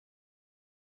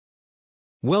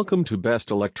Welcome to Best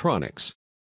Electronics.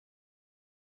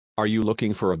 Are you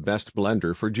looking for a best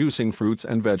blender for juicing fruits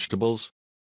and vegetables?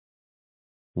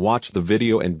 Watch the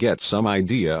video and get some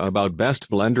idea about Best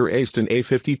Blender Aston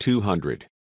A5200.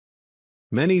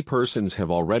 Many persons have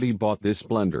already bought this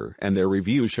blender and their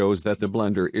review shows that the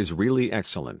blender is really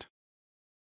excellent.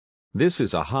 This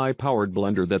is a high-powered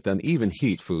blender that can even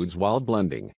heat foods while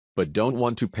blending, but don't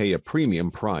want to pay a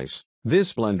premium price.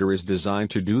 This blender is designed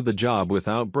to do the job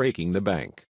without breaking the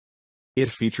bank.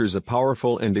 It features a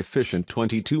powerful and efficient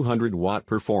 2200-watt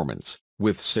performance,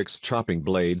 with 6 chopping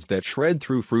blades that shred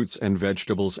through fruits and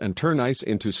vegetables and turn ice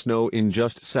into snow in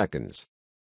just seconds.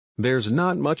 There's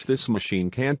not much this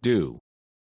machine can't do.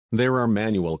 There are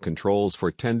manual controls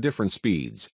for 10 different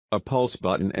speeds, a pulse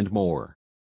button and more.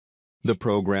 The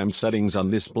program settings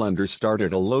on this blender start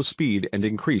at a low speed and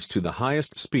increase to the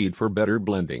highest speed for better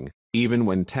blending, even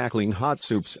when tackling hot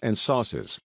soups and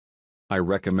sauces. I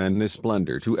recommend this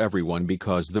blender to everyone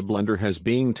because the blender has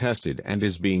been tested and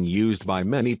is being used by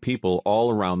many people all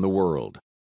around the world.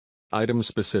 Item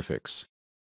specifics.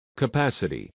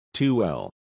 Capacity,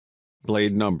 2L.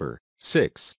 Blade number,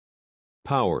 6.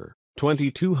 Power,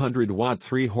 2200 watt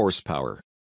 3 horsepower.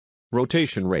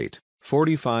 Rotation rate,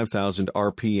 45,000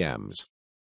 RPMs.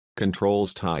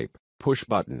 Controls type, push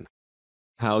button.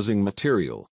 Housing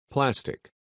material, plastic.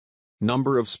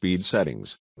 Number of speed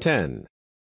settings, 10.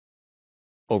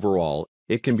 Overall,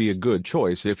 it can be a good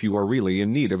choice if you are really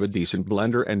in need of a decent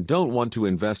blender and don't want to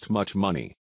invest much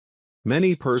money.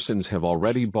 Many persons have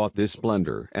already bought this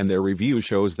blender and their review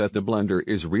shows that the blender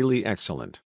is really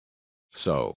excellent.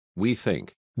 So, we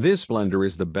think this blender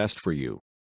is the best for you.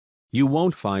 You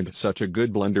won't find such a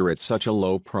good blender at such a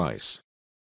low price.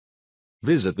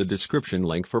 Visit the description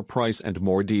link for price and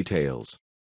more details.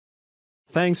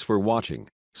 Thanks for watching.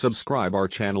 Subscribe our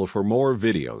channel for more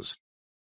videos.